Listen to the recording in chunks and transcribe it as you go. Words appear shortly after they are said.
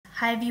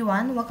Hi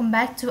everyone, welcome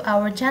back to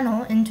our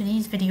channel. In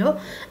today's video,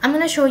 I'm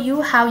going to show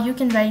you how you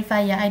can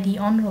verify your ID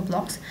on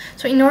Roblox.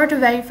 So in order to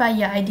verify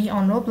your ID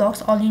on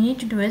Roblox, all you need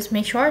to do is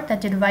make sure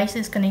that your device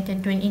is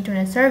connected to an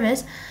internet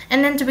service.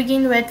 And then to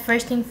begin with,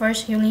 first thing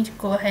first, you'll need to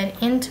go ahead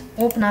and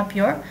open up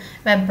your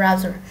web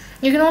browser.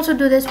 You can also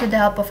do this with the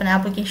help of an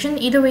application.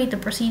 Either way, the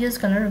procedure is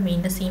going to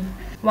remain the same.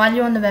 While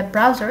you're on the web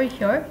browser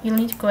here, you'll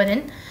need to go ahead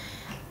and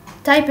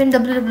type in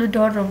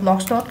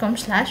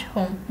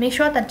www.roblox.com/home. Make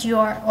sure that you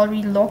are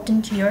already logged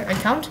into your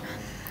account.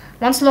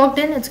 Once logged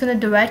in, it's going to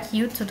direct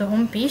you to the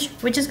home page,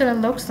 which is going to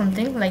look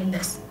something like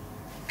this.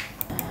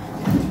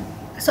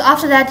 So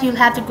after that, you'll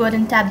have to go ahead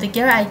and tap the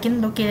gear icon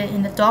located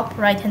in the top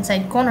right hand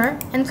side corner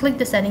and click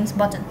the settings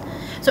button.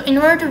 So in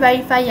order to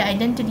verify your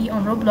identity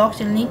on Roblox,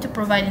 you'll need to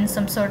provide in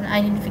some sort of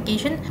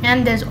identification,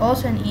 and there's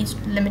also an age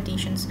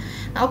limitations.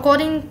 Now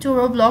according to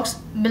Roblox,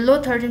 below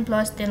 13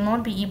 plus, they'll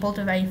not be able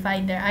to verify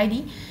their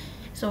ID.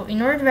 So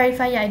in order to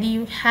verify your ID,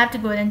 you have to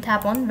go ahead and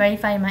tap on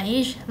verify my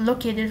age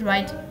located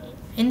right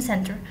in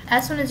center.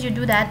 As soon as you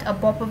do that, a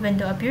pop-up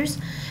window appears.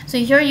 So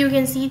here you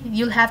can see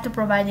you'll have to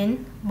provide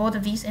in both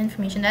of these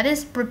information, that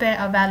is prepare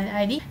a valid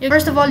ID.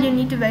 First of all, you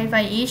need to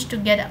verify age to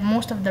get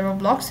most of the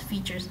Roblox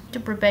features. To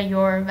prepare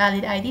your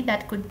valid ID,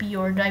 that could be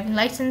your driving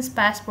license,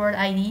 passport,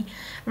 ID,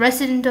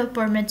 residential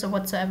permits, or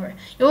whatsoever.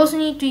 You also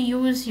need to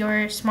use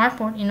your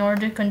smartphone in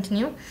order to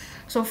continue.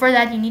 So for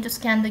that, you need to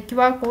scan the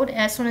QR code.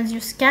 As soon as you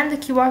scan the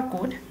QR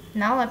code,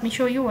 now let me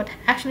show you what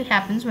actually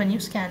happens when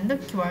you scan the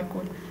QR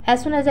code.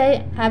 As soon as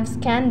I have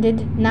scanned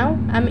it, now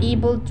I'm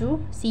able to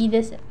see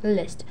this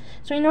list.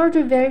 So in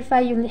order to verify,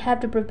 you have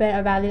to prepare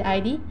a valid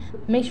ID.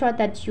 Make sure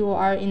that you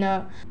are in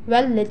a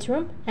well-lit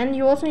room, and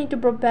you also need to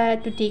prepare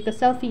to take a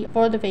selfie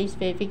for the face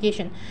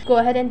verification. Go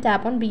ahead and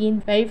tap on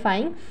begin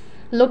verifying,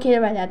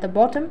 located right at the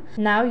bottom.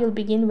 Now you'll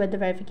begin with the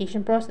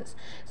verification process.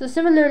 So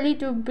similarly,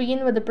 to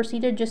begin with the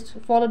procedure, just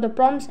follow the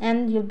prompts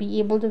and you'll be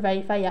able to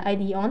verify your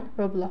ID on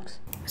Roblox.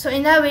 So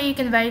in that way, you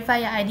can verify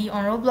your ID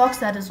on Roblox.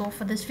 That is all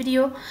for this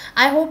video.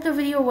 I hope the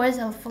video was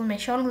helpful. Make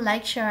sure to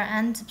like, share,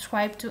 and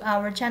subscribe to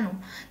our channel.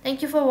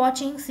 Thank you for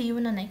watching. See you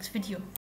in the next video.